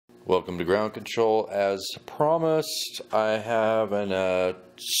Welcome to Ground Control. As promised, I have an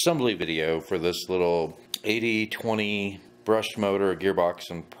assembly video for this little 80/20 brushed motor, gearbox,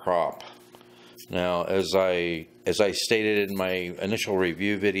 and prop. Now, as I stated in my initial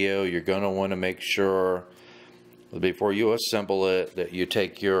review video, you're going to want to make sure before you assemble it that you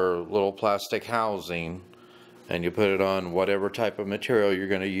take your little plastic housing and you put it on whatever type of material you're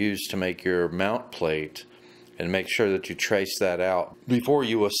going to use to make your mount plate, and make sure that you trace that out before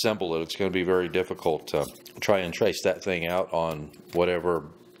you assemble it. It's going to be very difficult to try and trace that thing out on whatever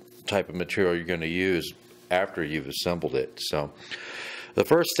type of material you're going to use after you've assembled it. So the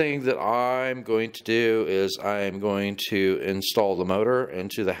first thing that I'm going to do is I'm going to install the motor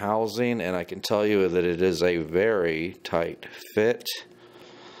into the housing, and I can tell you that it is a very tight fit.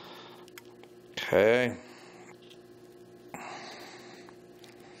 Okay.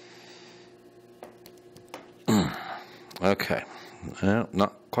 Okay, well,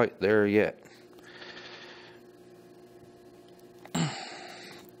 not quite there yet.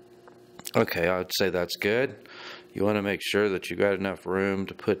 Okay, I'd say that's good. You want to make sure that you got enough room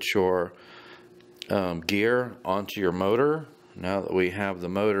to put your gear onto your motor. Now that we have the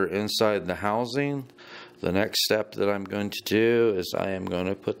motor inside the housing, the next step that I'm going to do is I am going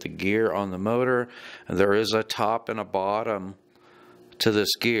to put the gear on the motor, and there is a top and a bottom to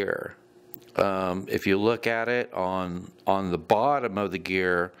this gear. If you look at it on the bottom of the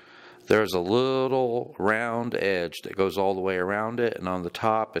gear, there's a little round edge that goes all the way around it, and on the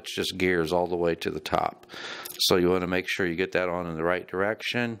top it's just gears all the way to the top. So you want to make sure you get that on in the right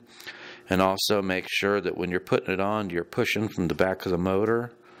direction, and also make sure that when you're putting it on, you're pushing from the back of the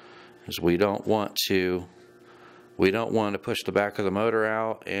motor, because we don't want to push the back of the motor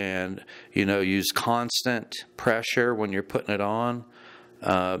out and use constant pressure when you're putting it on.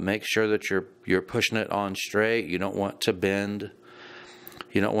 Make sure that you're pushing it on straight. You don't want to bend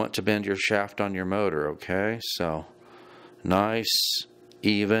your shaft on your motor, okay? So nice,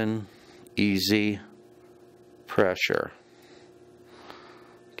 even, easy pressure.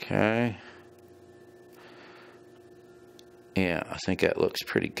 Okay. Yeah, I think that looks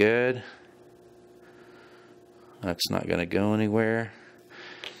pretty good. That's not going to go anywhere.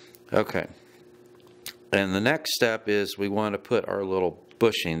 Okay. And the next step is we want to put our little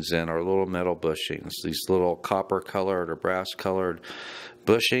bushings in, our little metal bushings. These little copper colored or brass colored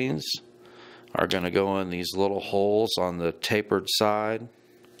bushings are going to go in these little holes on the tapered side,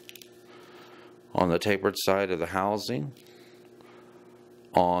 of the housing,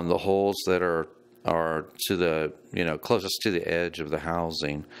 on the holes that are to the closest to the edge of the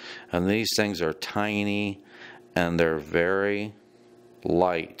housing. And these things are tiny and they're very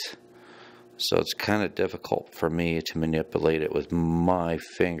light. So it's kind of difficult for me to manipulate it with my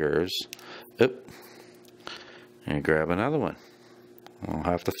fingers. Oop. And grab another one. I'll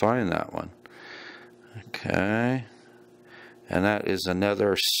have to find that one. Okay. And that is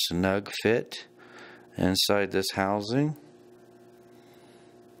another snug fit inside this housing.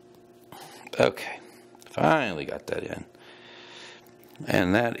 Okay. Finally got that in.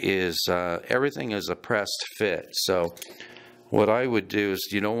 And that is, everything is a pressed fit. So what I would do is,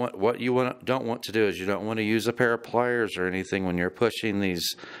 don't want to do is you don't want to use a pair of pliers or anything when you're pushing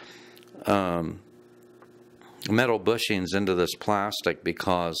these metal bushings into this plastic,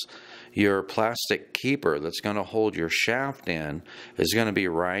 because your plastic keeper that's going to hold your shaft in is going to be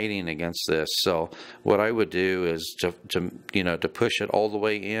riding against this. So what I would do is to push it all the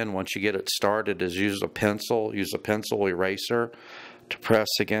way in. Once you get it started, is use a pencil eraser to press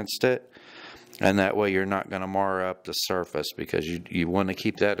against it. And that way you're not going to mar up the surface, because you want to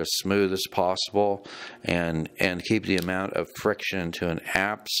keep that as smooth as possible and keep the amount of friction to an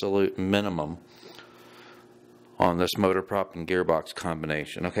absolute minimum on this motor prop and gearbox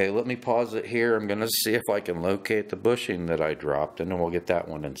combination. Okay, let me pause it here. I'm going to see if I can locate the bushing that I dropped, and then we'll get that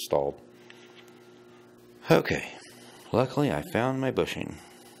one installed. Okay, luckily I found my bushing.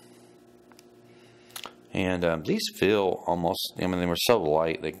 And these feel almost, they were so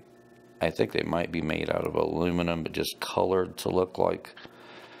light, I think they might be made out of aluminum, but just colored to look like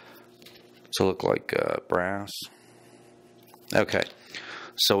brass. Okay,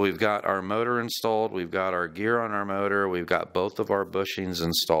 so we've got our motor installed, we've got our gear on our motor, we've got both of our bushings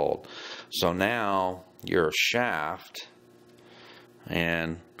installed. So now your shaft,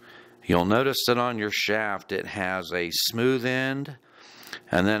 and you'll notice that on your shaft it has a smooth end,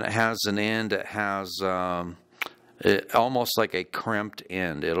 and then it has an end that has almost like a crimped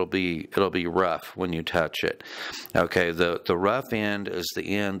end. It'll be rough when you touch it. Okay, the rough end is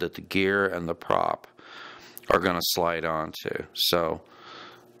the end that the gear and the prop are going to slide onto. So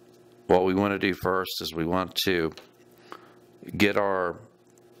what we want to do first is we want to get our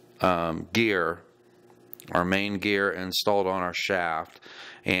gear, our main gear installed on our shaft.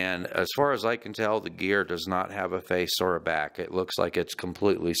 And as far as I can tell, the gear does not have a face or a back. It looks like it's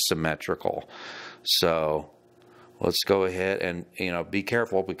completely symmetrical. So let's go ahead and, be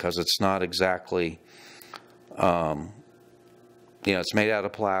careful, because it's not exactly, it's made out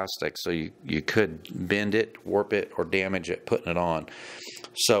of plastic, so you could bend it, warp it, or damage it putting it on.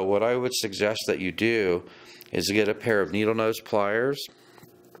 So what I would suggest that you do is get a pair of needle nose pliers,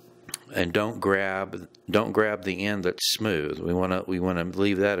 and don't grab the end that's smooth. We want to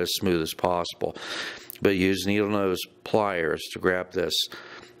leave that as smooth as possible, but use needle nose pliers to grab this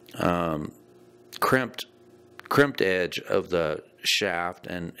crimped edge of the shaft,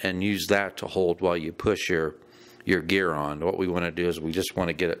 and use that to hold while you push your gear on. What we want to do is we just want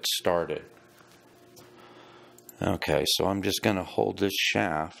to get it started. Okay, so I'm just going to hold this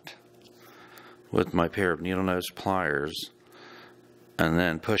shaft with my pair of needle nose pliers, and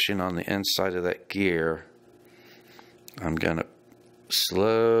then pushing on the inside of that gear, I'm going to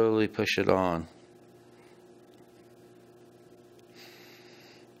slowly push it on.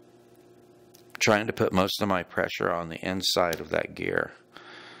 Trying to put most of my pressure on the inside of that gear.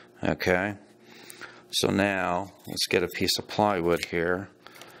 Okay, so now let's get a piece of plywood here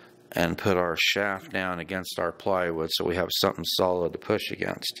and put our shaft down against our plywood so we have something solid to push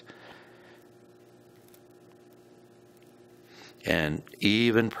against. And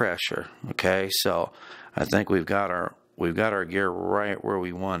even pressure. Okay, so I think we've got our gear right where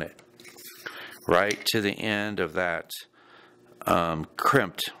we want it, right to the end of that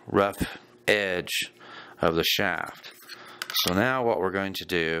crimped, rough edge of the shaft. So now what we're going to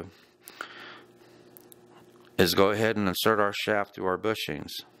do is go ahead and insert our shaft through our bushings.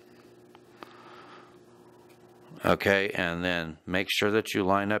 Okay, and then make sure that you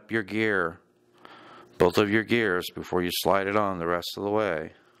line up your gear, both of your gears, before you slide it on the rest of the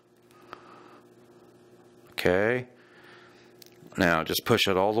way. Okay, now just push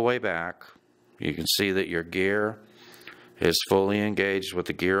it all the way back. You can see that your gear is fully engaged with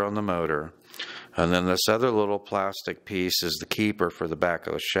the gear on the motor, and then this other little plastic piece is the keeper for the back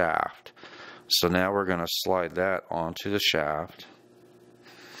of the shaft. So now we're going to slide that onto the shaft.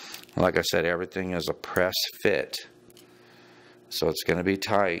 Like I said, everything is a press fit, so it's going to be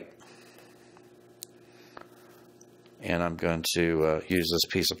tight. And I'm going to use this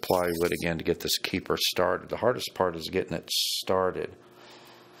piece of plywood again to get this keeper started. The hardest part is getting it started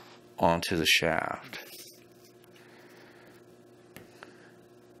onto the shaft.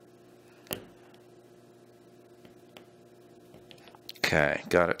 Okay,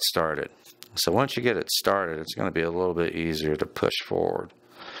 got it started. So once you get it started, it's going to be a little bit easier to push forward.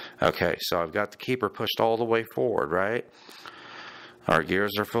 Okay, so I've got the keeper pushed all the way forward, right? Our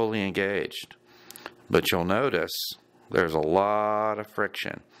gears are fully engaged. But you'll notice there's a lot of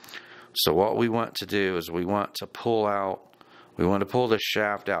friction. So what we want to do is we want to pull the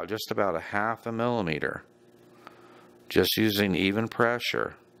shaft out just about 1/2 millimeter, just using even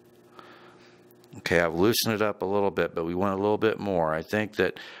pressure. Okay, I've loosened it up a little bit, but we want a little bit more. I think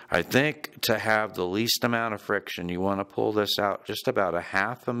to have the least amount of friction, you want to pull this out just about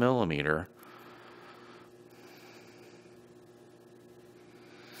 1/2 millimeter.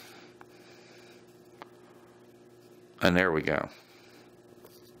 And there we go.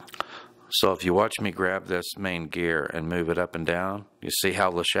 So if you watch me grab this main gear and move it up and down, you see how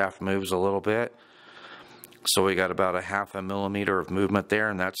the shaft moves a little bit? So we got about 1/2 millimeter of movement there,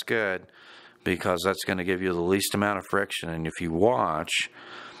 and that's good, because that's going to give you the least amount of friction. And if you watch,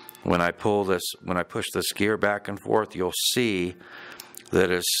 when I push this gear back and forth, you'll see that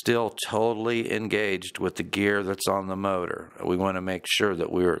it's still totally engaged with the gear that's on the motor. We want to make sure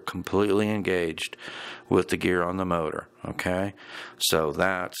that we're completely engaged with the gear on the motor. Okay, so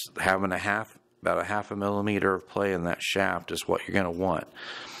that's having about 1/2 millimeter of play in that shaft is what you're going to want.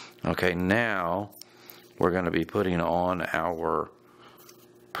 Okay, now we're going to be putting on our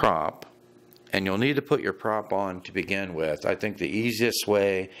prop. And you'll need to put your prop on to begin with. I think the easiest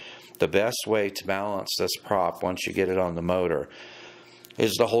way, the best way to balance this prop once you get it on the motor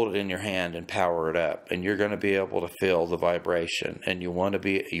is to hold it in your hand and power it up. And you're going to be able to feel the vibration. And you want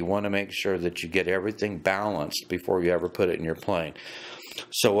to make sure that you get everything balanced before you ever put it in your plane.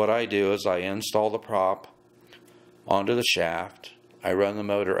 So what I do is I install the prop onto the shaft. I run the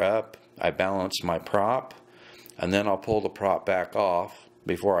motor up. I balance my prop. And then I'll pull the prop back off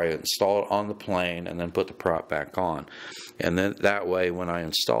before I install it on the plane, and then put the prop back on. And then that way, when I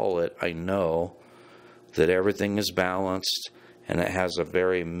install it, I know that everything is balanced and it has a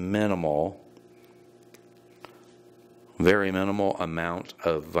very minimal amount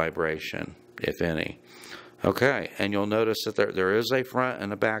of vibration, if any. Okay, and you'll notice that there is a front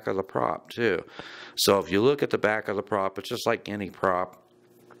and a back of the prop too. So if you look at the back of the prop, it's just like any prop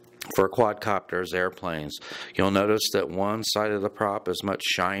for quadcopters, airplanes. You'll notice that one side of the prop is much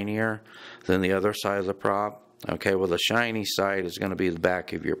shinier than the other side of the prop. Okay, well the shiny side is going to be the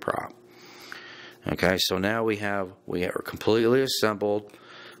back of your prop. Okay, so now we are completely assembled.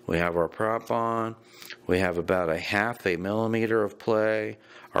 We have our prop on. We have about a 1/2 millimeter of play.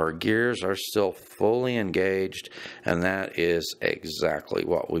 Our gears are still fully engaged, and that is exactly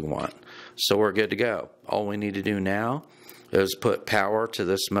what we want. So we're good to go. All we need to do now is put power to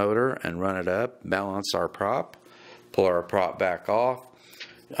this motor and run it up, balance our prop, pull our prop back off.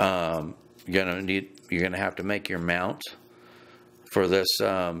 You're gonna have to make your mount for this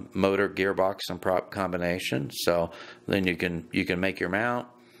motor, gearbox, and prop combination. So then you can make your mount,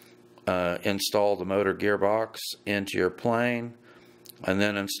 install the motor gearbox into your plane, and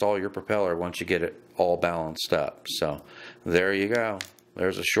then install your propeller once you get it all balanced up. So there you go.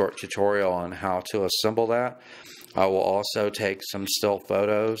 There's a short tutorial on how to assemble that. I will also take some still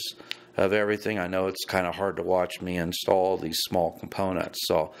photos of everything. I know it's kind of hard to watch me install these small components,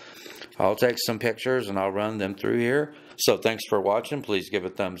 so I'll take some pictures and I'll run them through here. So thanks for watching. Please give a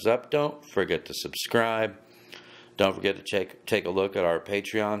thumbs up. Don't forget to subscribe. Don't forget to take a look at our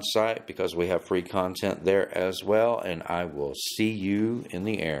Patreon site because we have free content there as well. And I will see you in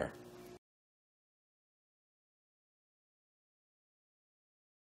the air.